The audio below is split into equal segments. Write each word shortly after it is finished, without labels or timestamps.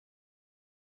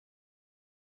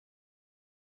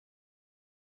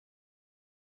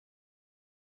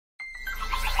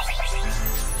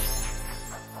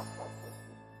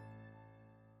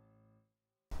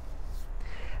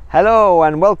Hello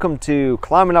and welcome to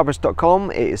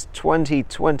climbingarborist.com. It is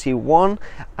 2021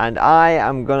 and I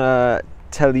am gonna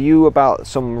tell you about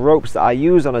some ropes that I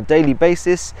use on a daily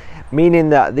basis, meaning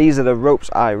that these are the ropes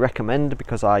I recommend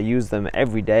because I use them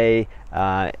every day.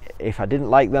 If I didn't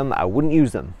like them, I wouldn't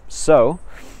use them. So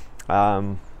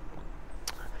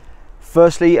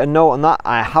firstly, a note on that,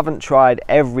 I haven't tried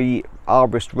every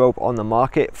Arborist rope on the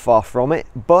market, far from it,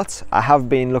 but I have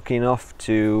been lucky enough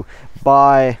to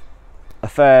buy a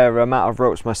fair amount of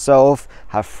ropes myself,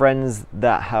 have friends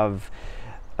that have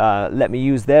let me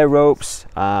use their ropes.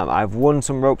 I've won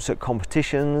some ropes at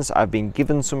competitions, I've been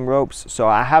given some ropes, so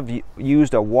I have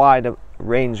used a wide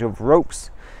range of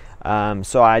ropes.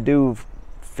 So I do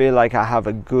feel like I have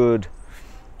a good,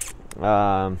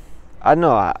 I don't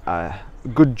know, a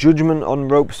good judgment on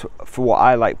ropes for what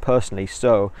I like personally.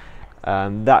 So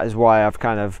that is why I've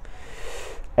kind of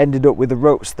ended up with the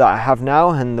ropes that I have now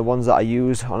and the ones that I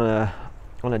use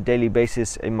on a daily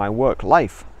basis in my work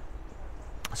life.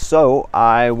 So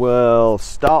I will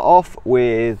start off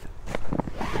with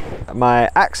my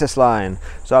access line.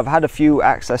 So I've had a few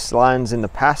access lines in the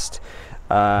past.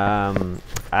 I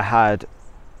had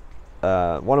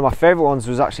one of my favorite ones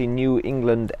was actually New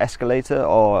England Escalator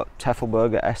or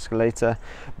Teffelberger Escalator,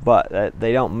 but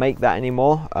they don't make that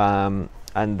anymore.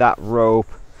 And that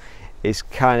rope is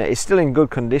it's still in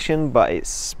good condition, but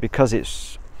it's because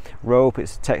it's rope,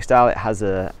 it's textile, it has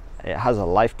a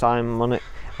lifetime on it.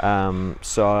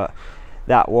 So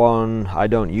that one I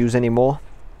don't use anymore.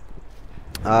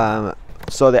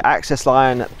 So the access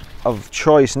line of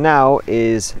choice now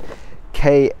is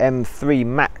KM3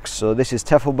 Max. So this is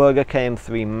Teffelberger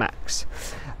KM3 Max.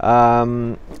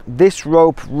 This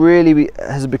rope really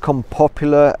has become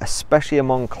popular, especially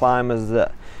among climbers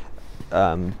that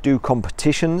do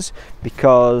competitions,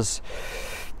 because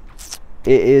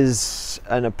it is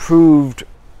an approved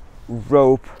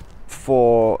rope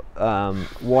for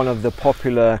one of the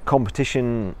popular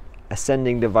competition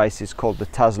ascending devices called the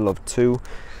Taslov 2.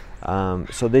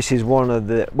 So this is one of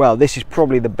the, well, this is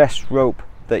probably the best rope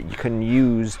that you can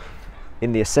use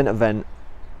in the ascent event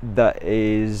that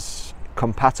is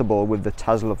compatible with the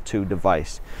Taslov 2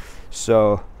 device.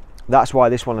 So that's why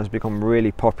this one has become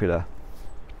really popular.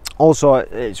 Also,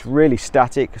 it's really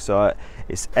static, so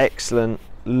it's excellent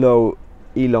low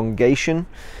elongation.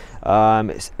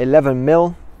 It's 11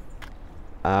 mil.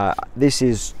 This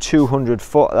is 200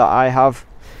 foot that I have,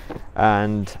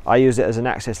 and I use it as an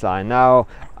access line. Now,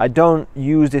 I don't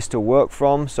use this to work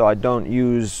from, so I don't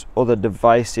use other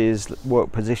devices,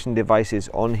 work position devices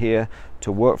on here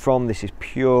to work from. This is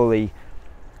purely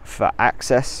for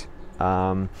access.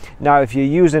 Now, if you're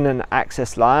using an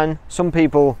access line, some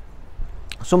people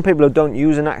who don't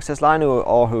use an access line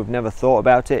or who've never thought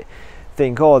about it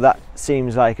think, oh, that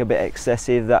seems like a bit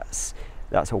excessive, that's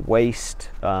a waste.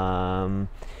 But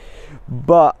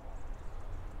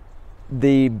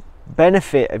the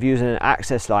benefit of using an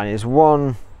access line is,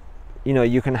 one, you know,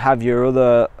 you can have your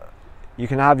other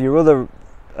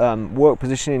work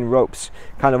positioning ropes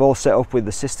kind of all set up with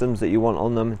the systems that you want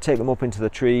on them, take them up into the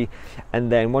tree,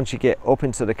 and then once you get up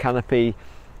into the canopy,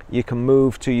 you can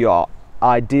move to your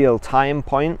ideal tie-in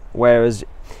point. Whereas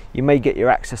you may get your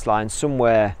access line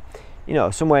somewhere, you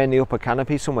know, somewhere in the upper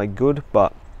canopy, somewhere good,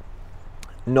 but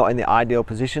not in the ideal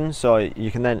position. So you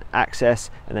can then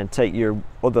access and then take your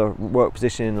other work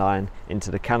positioning line into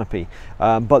the canopy.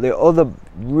 But the other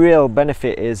real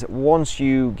benefit is, once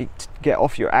you get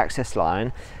off your access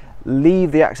line,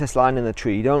 leave the access line in the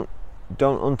tree. Don't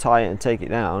untie it and take it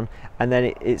down, and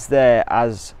then it's there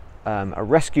as a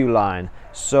rescue line.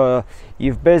 So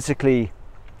you've basically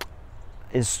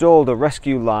installed a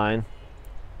rescue line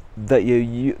that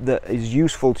that is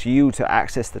useful to you to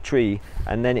access the tree,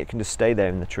 and then it can just stay there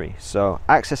in the tree. So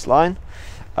access line,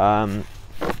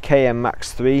 KM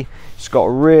Max 3. It's got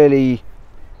a really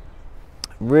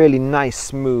nice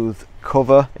smooth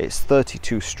cover. It's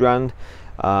 32 strand,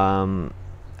 and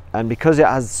because it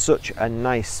has such a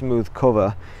nice smooth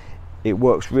cover, it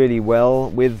works really well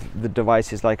with the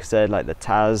devices, like I said, like the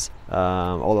Taz,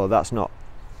 although that's not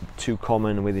too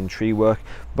common within tree work,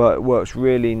 but it works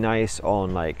really nice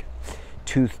on like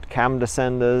toothed cam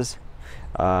descenders.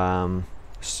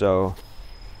 So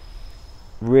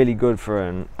really good for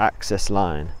an access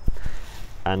line,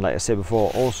 and like I said before,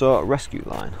 also a rescue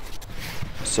line.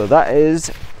 So that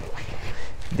is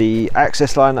the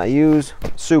access line that I use.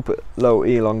 Super low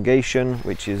elongation,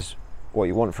 which is what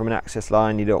you want from an access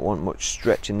line. You don't want much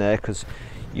stretch in there because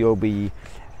you'll be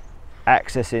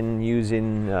accessing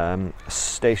using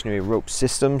stationary rope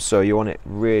system, so you want it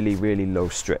really low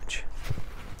stretch.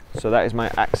 So that is my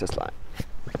access line.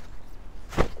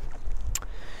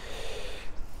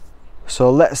 So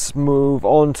let's move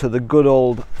on to the good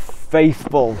old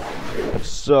faithful.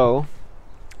 So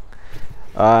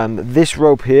this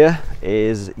rope here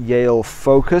is Yale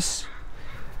Focus.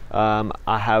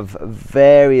 I have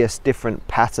various different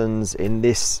patterns in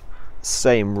this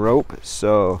same rope.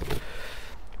 So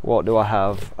what do I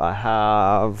have? I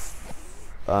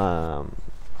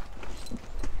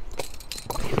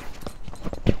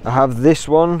have this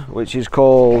one, which is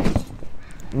called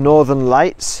Northern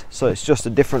Lights. So it's just a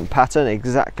different pattern,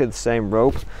 exactly the same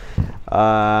rope,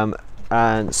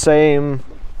 and same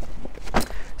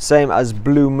as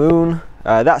Blue Moon.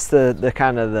 That's the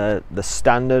kind of the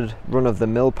standard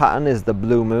run-of-the-mill pattern is the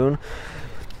Blue Moon.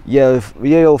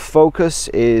 Yale Focus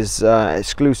is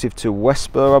exclusive to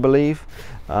Wesper, I believe.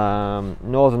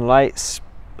 Northern Lights,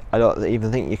 I don't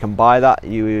even think you can buy that.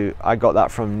 I got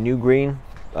that from New Green,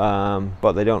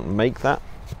 but they don't make that.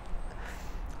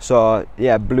 So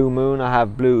yeah, Blue Moon. I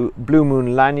have Blue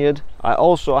Moon lanyard. I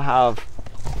also have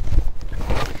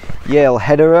Yale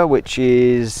Hedera, which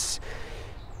is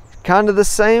kind of the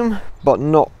same, but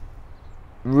not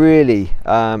really,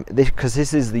 because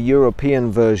this is the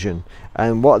European version,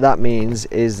 and what that means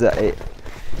is that it,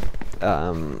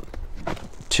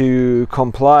 to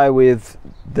comply with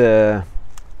the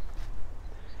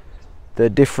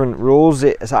different rules,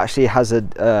 it actually has a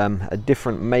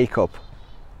different makeup,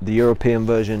 the European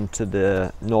version to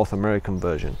the North American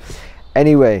version.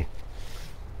 Anyway,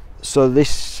 so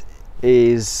this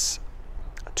is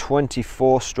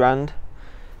 24 strand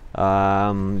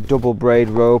double braid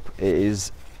rope.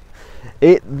 This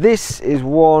is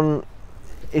one,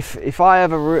 if I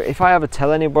ever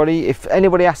tell anybody, if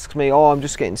anybody asks me, oh, I'm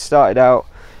just getting started out,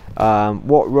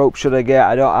 what rope should I get?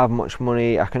 I don't have much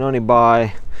money, I can only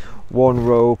buy one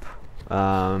rope.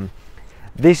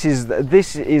 This is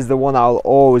the one I'll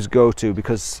always go to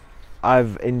because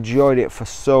I've enjoyed it for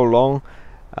so long.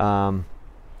 I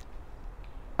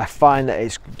find that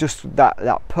it's just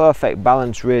that perfect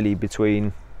balance really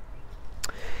between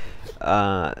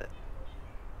not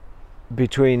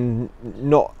being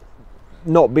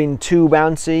too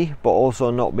bouncy but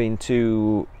also not being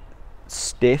too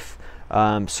stiff.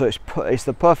 So it's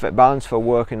the perfect balance for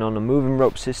working on a moving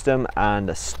rope system and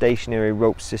a stationary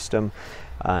rope system.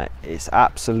 It's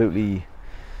absolutely,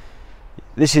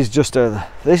 this is just a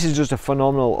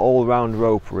phenomenal all-round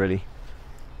rope really.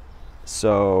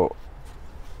 So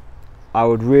I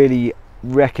would really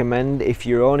recommend, if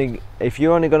you're only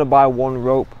going to buy one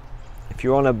rope, if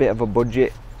you're on a bit of a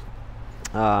budget,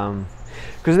 because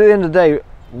at the end of the day,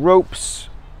 ropes,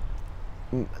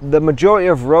 the majority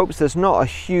of ropes, there's not a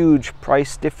huge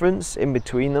price difference in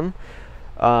between them,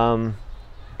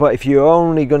 but if you're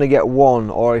only going to get one,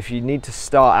 or if you need to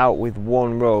start out with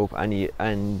one rope and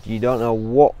you don't know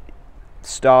what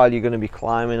style you're going to be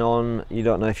climbing on, you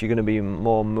don't know if you're going to be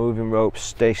more moving rope,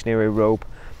 stationary rope,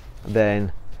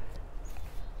 then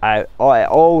I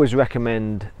always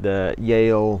recommend the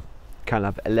Yale kind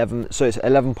of 11, so it's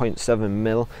 11.7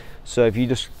 mil. So if you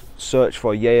just search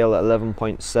for Yale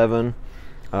 11.7,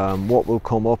 what will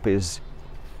come up is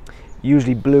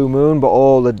usually Blue Moon, but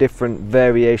all the different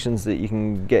variations that you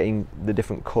can get in the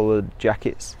different colored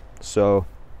jackets. So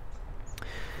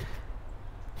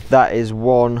that is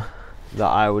one that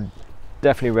I would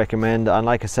definitely recommend, and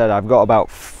like I said, I've got about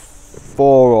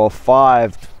 4 or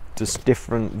 5 just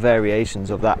different variations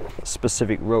of that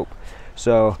specific rope.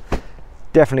 So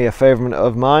definitely a favorite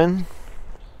of mine.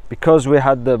 Because we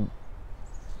had the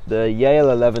Yale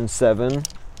 11.7,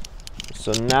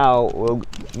 so now we'll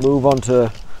move on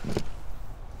to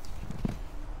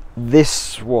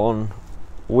this one,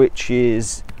 which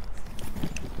is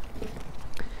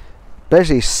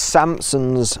basically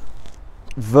Samson's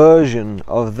version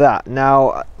of that.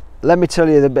 Now let me tell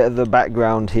you a bit of the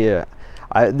background here.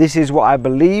 This is what I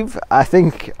believe. I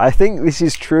think this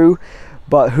is true,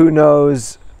 but who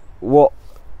knows what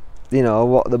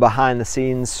the behind the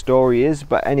scenes story is.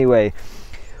 But anyway,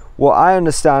 what I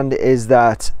understand is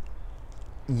that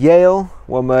Yale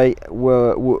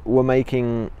were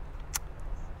making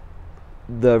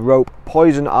the rope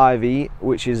Poison Ivy,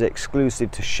 which is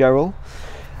exclusive to Cheryl.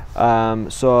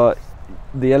 So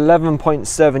the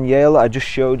 11.7 Yale I just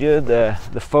showed you, the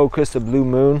Focus, the Blue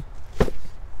Moon,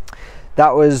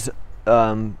 that was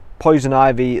Poison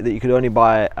Ivy that you could only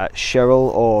buy at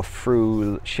Cheryl or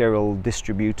through Cheryl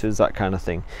distributors, that kind of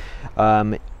thing.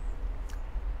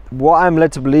 What I'm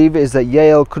led to believe is that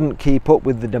Yale couldn't keep up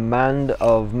with the demand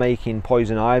of making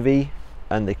Poison Ivy,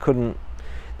 and they couldn't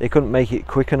make it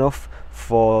quick enough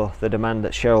for the demand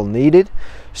that Cheryl needed.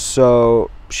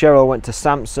 So Cheryl went to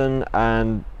Samson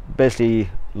and basically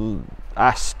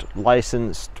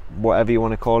licensed, whatever you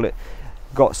want to call it,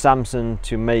 got Samson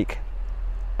to make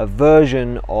a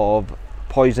version of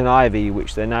poison ivy,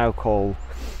 which they now call,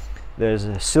 there's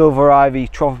a silver ivy,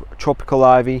 tropical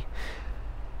ivy.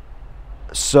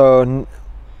 So,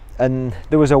 and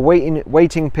there was a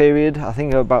waiting period, I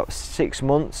think of about 6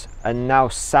 months, and now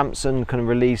Samson can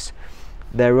release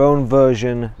their own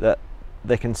version that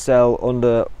they can sell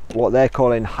under what they're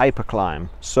calling hyperclimb.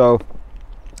 So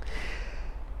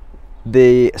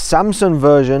the Samson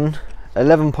version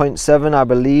 11.7, I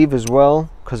believe, as well,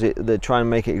 because they're trying to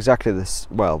make it exactly this,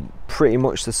 well, pretty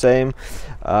much the same.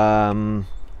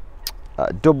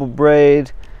 Double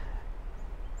braid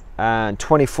and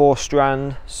 24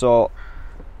 strand, so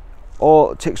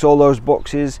ticks all those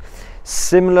boxes.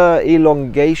 Similar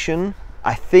elongation.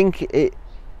 I think it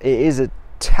is a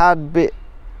tad bit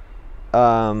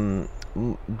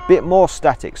more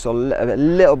static, so a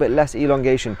little bit less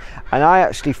elongation, and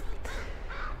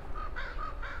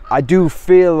I do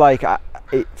feel like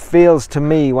it feels to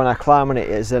me when I climb on it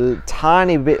is a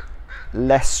tiny bit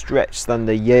less stretch than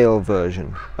the Yale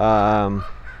version. But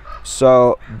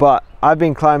I've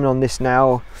been climbing on this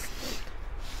now.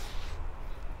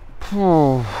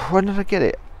 When did I get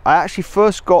it? I actually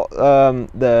first got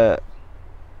the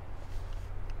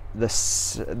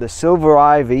silver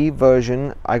ivy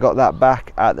version. I got that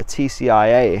back at the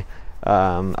TCIA.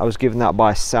 I was given that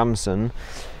by Samson,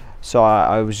 so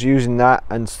I was using that,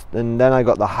 and then I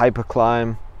got the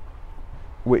hyperclimb,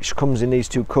 which comes in these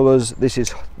two colors. This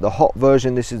is the hot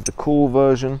version, this is the cool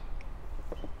version.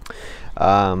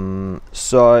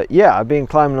 So yeah, I've been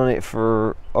climbing on it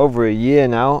for over a year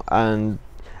now, and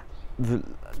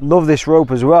love this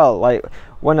rope as well. Like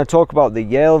when I talk about the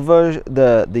Yale version,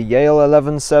 the Yale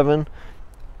 11.7,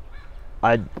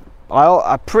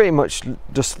 I pretty much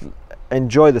just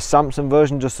enjoy the Samson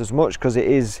version just as much, because it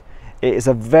is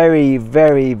a very,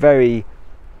 very, very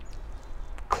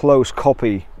close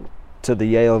copy to the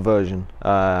Yale version.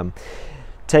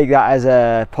 Take that as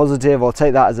a positive or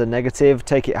take that as a negative,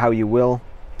 take it how you will,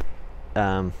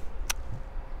 but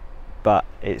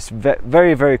it's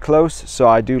very, very close, so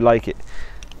I do like it.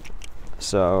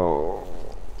 So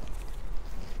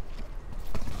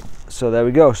there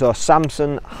we go. So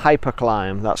Samson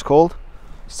Hyperclimb, that's called.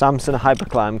 Samson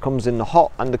Hyperclimb comes in the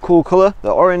hot and the cool color,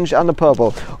 the orange and the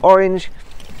purple. Orange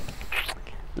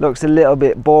looks a little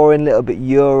bit boring, a little bit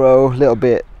Euro, a little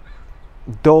bit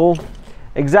dull.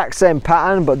 Exact same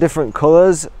pattern but different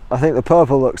colors. I think the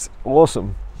purple looks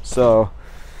awesome. So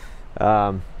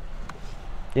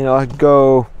you know,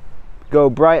 go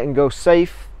bright and go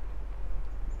safe,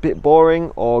 bit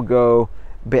boring, or go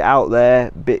bit out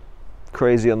there, bit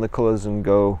crazy on the colors and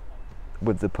go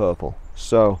with the purple.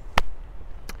 So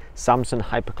Samson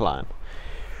Hyperclimb.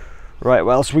 Right,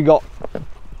 what else we got?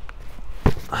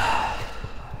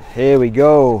 Here we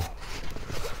go.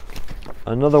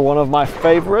 Another one of my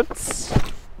favorites.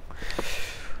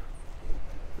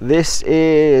 This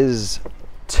is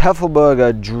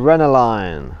Teffelberger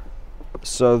Adrenaline.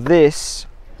 So this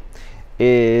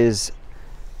is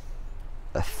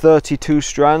a 32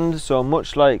 strand, so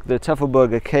much like the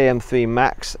Teffelberger KM3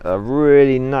 Max, a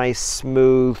really nice,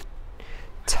 smooth,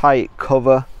 tight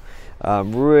cover,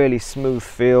 really smooth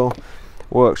feel.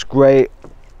 Works great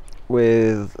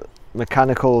with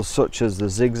mechanicals such as the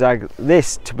zigzag.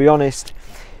 This, to be honest,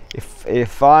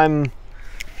 if I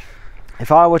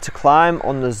were to climb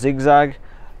on the zigzag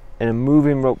in a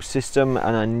moving rope system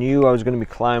and I knew I was going to be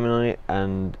climbing on it,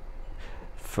 and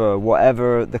for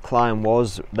whatever the climb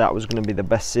was, that was going to be the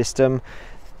best system,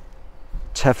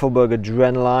 Teffelberger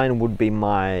Adrenaline would be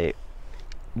my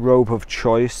rope of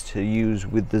choice to use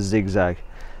with the zigzag.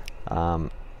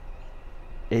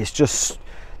 It's just,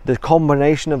 the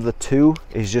combination of the two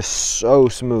is just so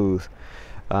smooth.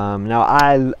 Now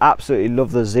I absolutely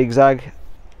love the zigzag.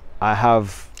 I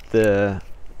have the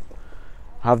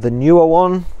newer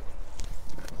one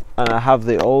and I have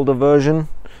the older version,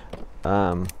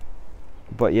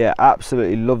 but yeah,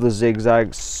 absolutely love the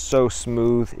zigzag. So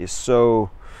smooth, it's so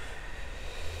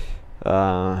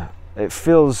it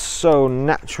feels so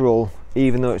natural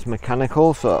even though it's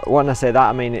mechanical. So when I say that,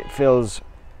 I mean it feels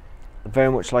very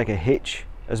much like a hitch,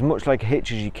 as much like a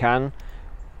hitch as you can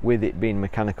with it being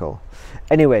mechanical.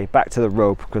 Anyway, back to the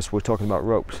rope, because we're talking about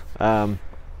ropes.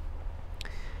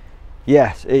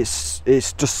 Yeah, it's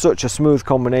just such a smooth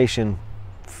combination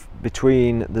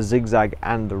between the zigzag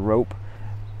and the rope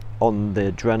on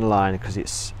the Adrenaline, because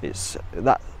it's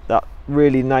that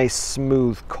really nice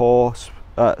smooth core,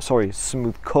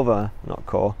 smooth cover, not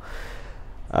core.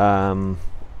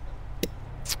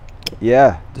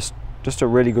 Yeah, just a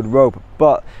really good rope.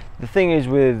 But the thing is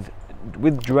with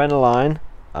Adrenaline,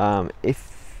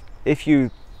 if you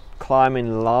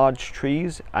climbing large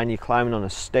trees and you're climbing on a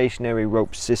stationary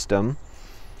rope system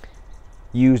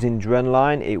using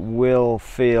Adrenaline, it will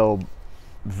feel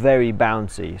very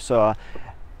bouncy. So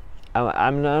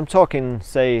I'm talking,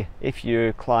 say, if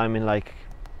you're climbing like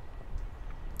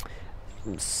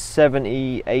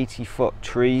 70-80 foot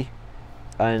tree,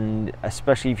 and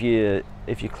especially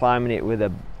if you're climbing it with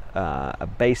a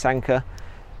base anchor,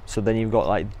 so then you've got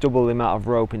like double the amount of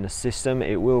rope in the system,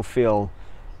 it will feel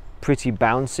pretty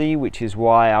bouncy, which is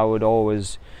why I would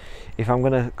always, if I'm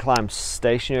going to climb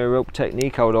stationary rope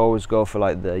technique, I would always go for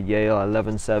like the Yale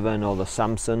 11.7 or the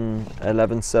Samson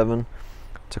 11.7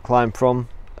 to climb from,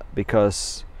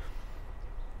 because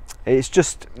it's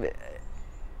just,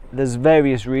 there's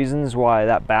various reasons why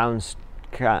that bounce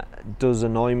does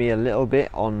annoy me a little bit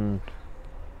on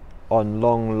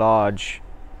long large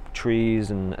trees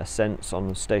and ascents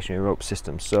on stationary rope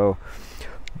systems. So,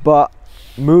 but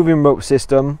moving rope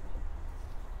system,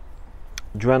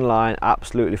 Adrenaline,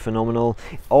 absolutely phenomenal.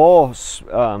 Or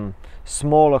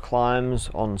smaller climbs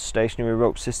on stationary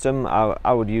rope system,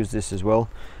 I would use this as well,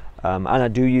 and I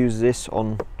do use this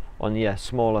on yeah,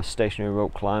 smaller stationary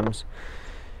rope climbs.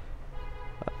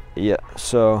 Yeah,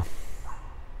 so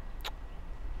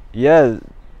yeah,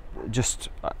 just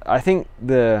I think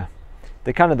the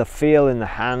kind of the feel in the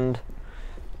hand,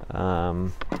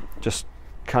 just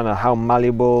kind of how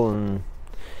malleable, and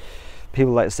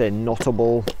people like to say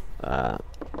knottable.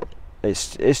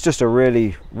 It's just a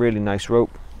really nice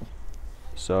rope.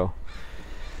 So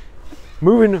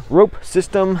moving rope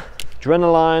system,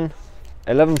 Adrenaline,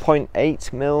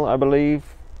 11.8 mil, I believe,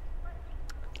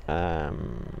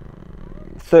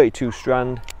 32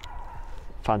 strand,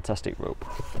 fantastic rope,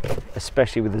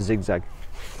 especially with the zigzag.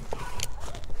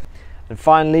 And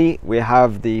finally we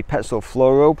have the Petzl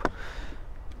flow rope.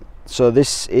 So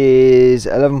this is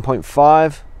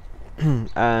 11.5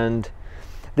 and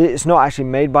it's not actually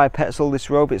made by Petzl, this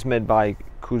rope, it's made by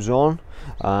Couzon,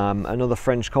 another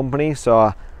French company.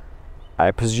 So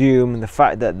I presume the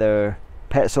fact that they're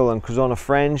Petzl and Couzon are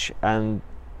French, and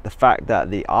the fact that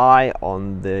the eye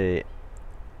on the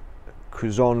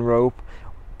Couzon rope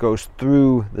goes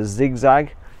through the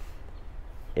zigzag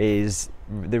is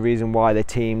the reason why they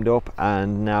teamed up,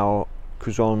 and now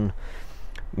Couzon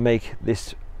make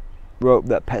this rope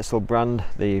that Petzl brand,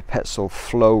 the Petzl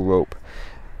flow rope.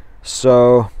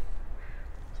 So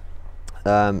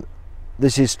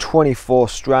this is 24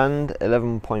 strand,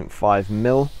 11.5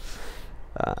 mil,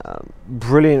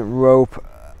 brilliant rope,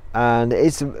 and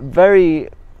it's very,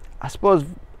 I suppose,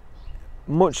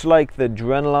 much like the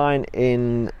Adrenaline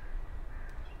in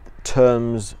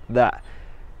terms that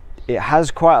it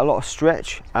has quite a lot of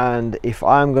stretch, and if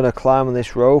I'm going to climb on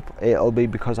this rope, it'll be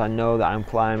because I know that I'm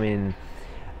climbing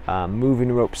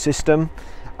moving rope system.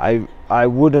 I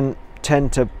wouldn't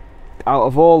tend to, out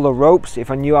of all the ropes, if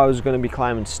I knew I was going to be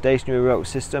climbing stationary rope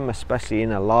system, especially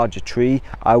in a larger tree,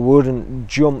 I wouldn't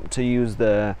jump to use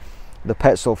the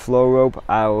Petzl flow rope.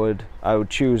 I would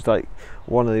choose like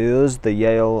one of the others, the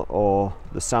Yale or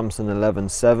the Samson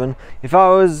 11.7. If I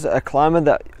was a climber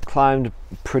that climbed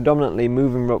predominantly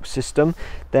moving rope system,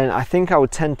 then I think I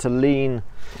would tend to lean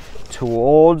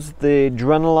towards the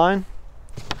Adrenaline.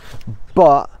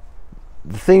 But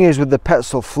the thing is with the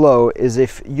Petzl flow is,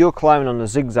 if you're climbing on a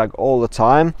zigzag all the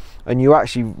time and you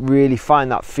actually really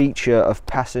find that feature of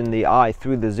passing the eye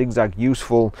through the zigzag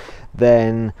useful,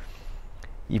 then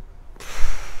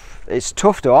it's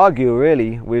tough to argue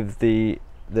really with the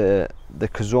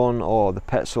Couzon or the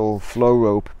Petzl flow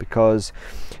rope, because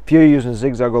if you're using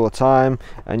zigzag all the time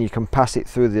and you can pass it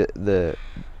through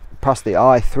pass the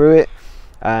eye through it,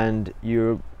 and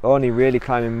you're only really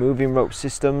climbing moving rope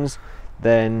systems,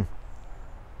 then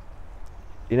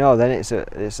you know, then it's a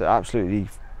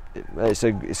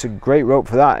great rope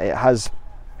for that.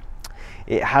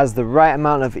 It has the right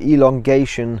amount of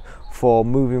elongation for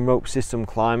moving rope system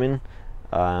climbing.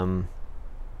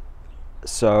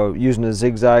 So using a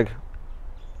zigzag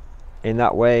in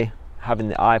that way, having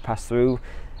the eye pass through,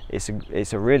 it's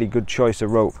a really good choice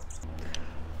of rope.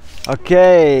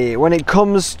 Okay, when it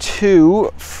comes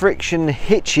to friction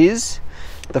hitches,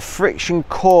 the friction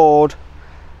cord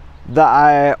that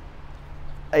I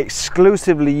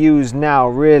exclusively use now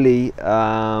really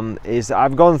is,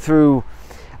 I've gone through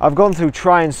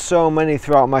trying so many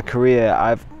throughout my career.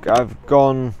 I've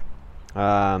gone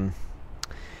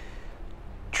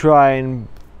trying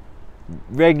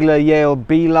regular Yale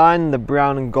B-line, the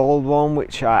brown and gold one,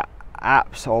 which or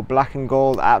black and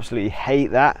gold, absolutely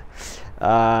hate that.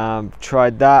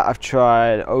 Tried that. I've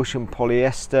tried ocean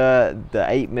polyester, the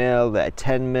 8mm, the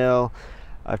 10mm.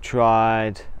 I've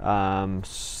tried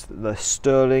the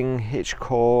Sterling hitch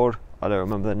cord, I don't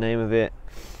remember the name of it.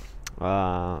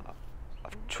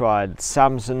 I've tried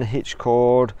Samson hitch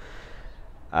cord,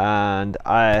 and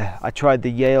I tried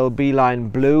the Yale Beeline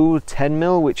Blue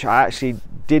 10mm, which I actually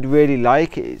did really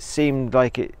like. It seemed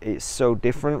like it's so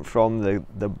different from the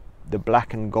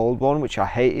black and gold one, which I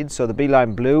hated. So the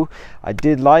Beeline Blue I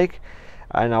did like,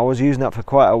 and I was using that for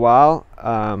quite a while.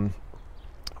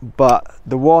 But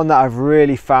the one that I've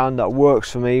really found that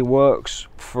works for me, works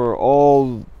for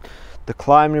all the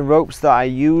climbing ropes that I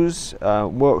use,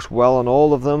 works well on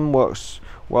all of them, works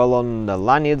well on the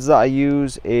lanyards that I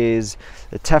use, is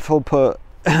the Teffelberger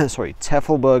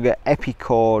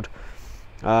Epicord,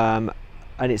 and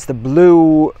it's the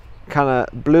blue, kind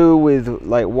of blue with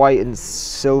like white and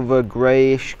silver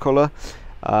greyish colour.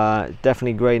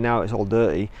 Definitely grey now, it's all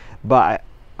dirty, but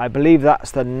I believe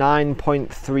that's the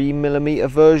 9.3mm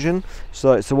version,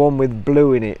 so it's the one with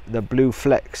blue in it, the blue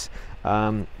flecks,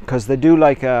 because they do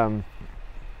like a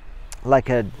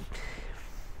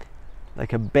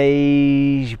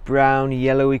beige, brown,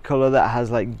 yellowy colour that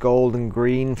has like gold and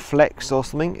green flecks or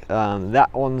something.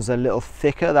 That one's a little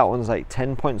thicker, that one's like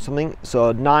 10 point something,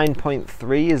 so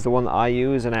 9.3 is the one that I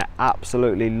use, and I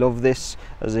absolutely love this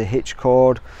as a hitch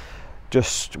cord.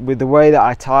 Just with the way that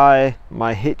I tie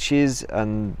my hitches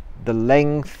and the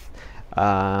length,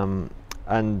 and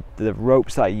the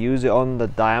ropes that I use it on, the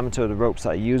diameter of the ropes that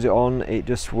I use it on, it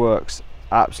just works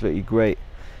absolutely great.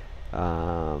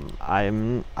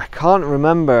 I can't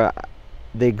remember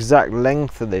the exact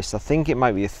length of this. I think it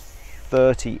might be a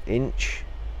 30-inch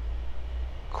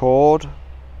cord.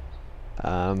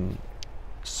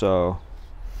 So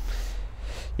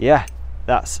yeah,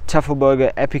 that's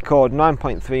Teffelberger Epicord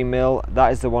 9.3mm.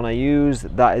 That is the one I use.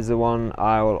 That is the one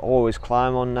I will always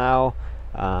climb on now.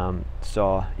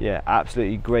 So yeah,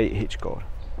 absolutely great hitch cord.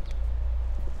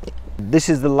 This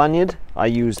is the lanyard I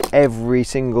use every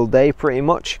single day pretty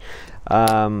much.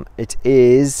 It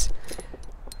is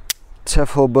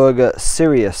Teffelberger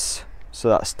Sirius, so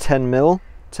that's 10mm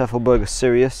Teffelberger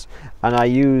Sirius, and I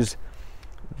use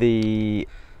the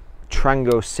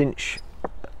Trango cinch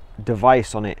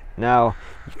device on it. Now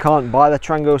you can't buy the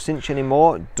Trango cinch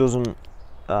anymore, it doesn't,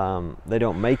 they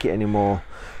don't make it anymore,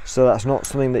 so that's not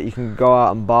something that you can go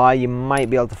out and buy. You might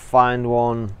be able to find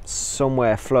one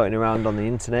somewhere floating around on the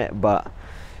internet, but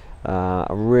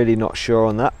I'm really not sure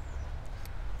on that.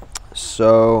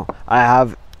 So I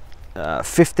have a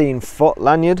 15-foot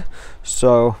lanyard,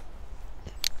 so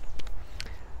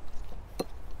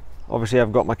obviously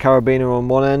I've got my carabiner on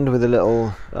one end with a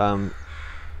little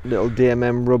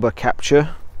DMM rubber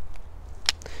capture.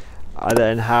 I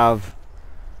then have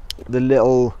the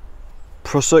little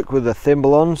prusik with a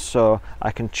thimble on, so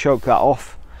I can choke that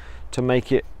off to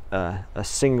make it a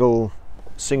single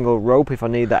rope if I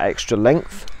need that extra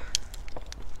length.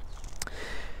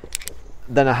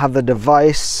 Then I have the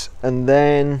device, and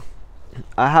then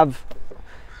I have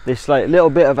this like little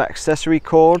bit of accessory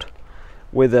cord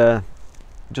with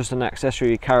just an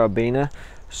accessory carabiner.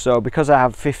 So because I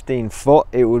have 15 foot,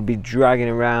 it would be dragging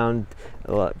around,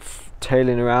 like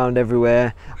tailing around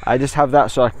everywhere. I just have that,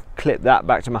 so I clip that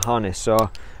back to my harness.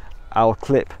 So I'll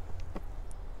clip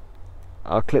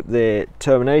the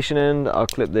termination end, I'll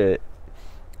clip the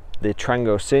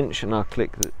Trango cinch, and I'll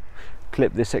clip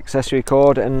this accessory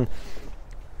cord, and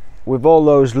with all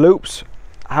those loops,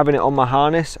 having it on my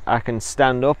harness, I can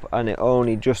stand up and it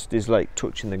only just is like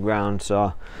touching the ground.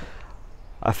 So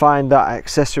I find that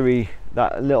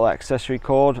little accessory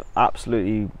cord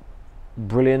absolutely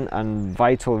brilliant and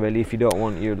vital, really, if you don't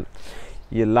want your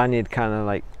lanyard kind of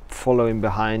like following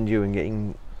behind you and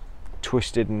getting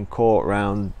twisted and caught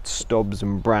around stubs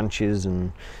and branches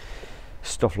and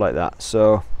stuff like that.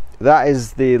 So that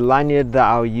is the lanyard that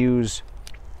I'll use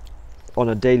on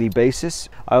a daily basis.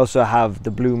 I also have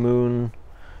the Blue Moon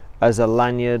as a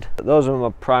lanyard. Those are my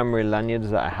primary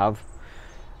lanyards that I have,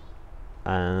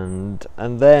 and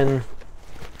then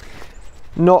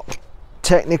not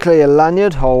technically a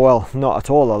lanyard, or well, not at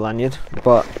all a lanyard,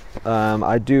 but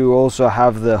I do also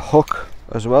have the hook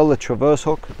as well, the traverse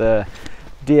hook, the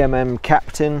DMM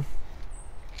Captain,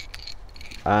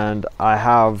 and I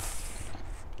have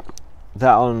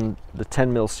that on the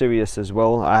 10mm Sirius as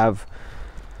well. I have,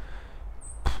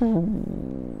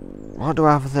 what do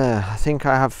I have there? I think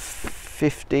I have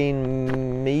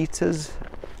 15 meters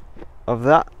of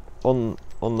that on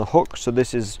the hook. So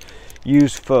this is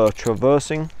used for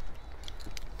traversing.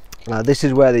 This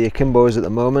is where the akimbo is at the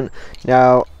moment.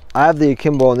 Now I have the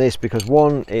akimbo on this because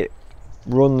one, it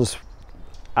runs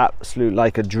absolute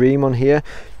like a dream on here.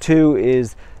 Two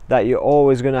is that you're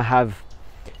always going to have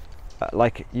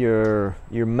like your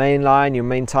main line, your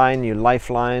main tine, your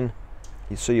lifeline,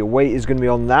 so your weight is going to be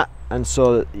on that, and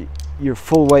so your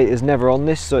full weight is never on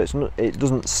this, so it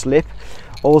doesn't slip.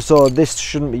 Also, this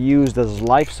shouldn't be used as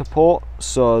life support,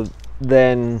 so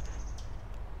then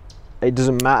it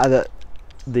doesn't matter that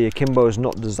the akimbo is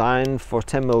not designed for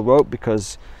 10mm rope,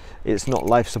 because it's not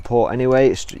life support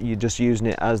anyway. You're just using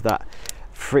it as that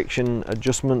friction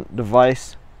adjustment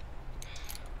device,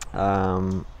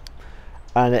 and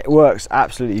it works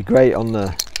absolutely great on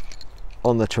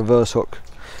the traverse hook.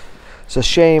 It's a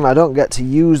shame I don't get to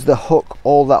use the hook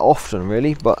all that often,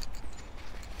 really, but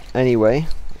anyway,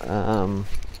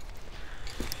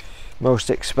 most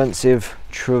expensive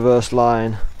traverse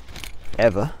line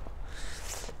ever.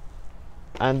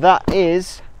 And that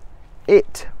is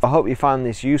it. I hope you found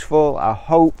this useful. I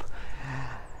hope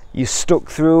you stuck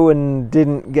through and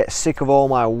didn't get sick of all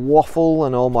my waffle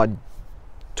and all my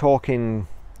talking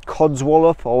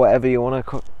codswallop, or whatever you want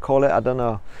to call it. I don't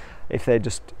know if they're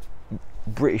just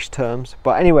British terms,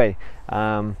 but anyway,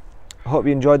 I hope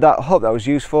you enjoyed that. I hope that was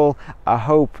useful. I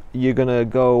hope you're gonna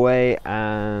go away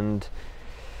and,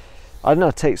 I don't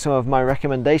know, take some of my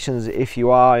recommendations if you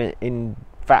are in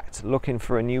fact looking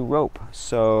for a new rope.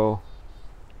 So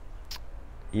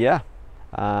yeah,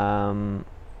 go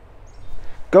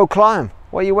climb.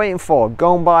 What are you waiting for?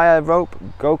 Go and buy a rope,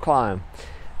 go climb.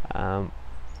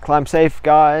 Climb safe,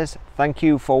 guys. Thank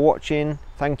you for watching.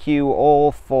 Thank you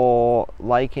all for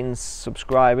liking,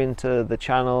 subscribing to the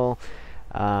channel,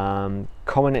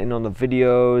 commenting on the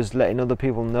videos, letting other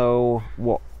people know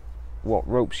what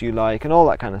ropes you like and all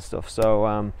that kind of stuff.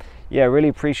 So yeah, really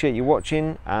appreciate you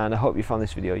watching, and I hope you found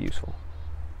this video useful.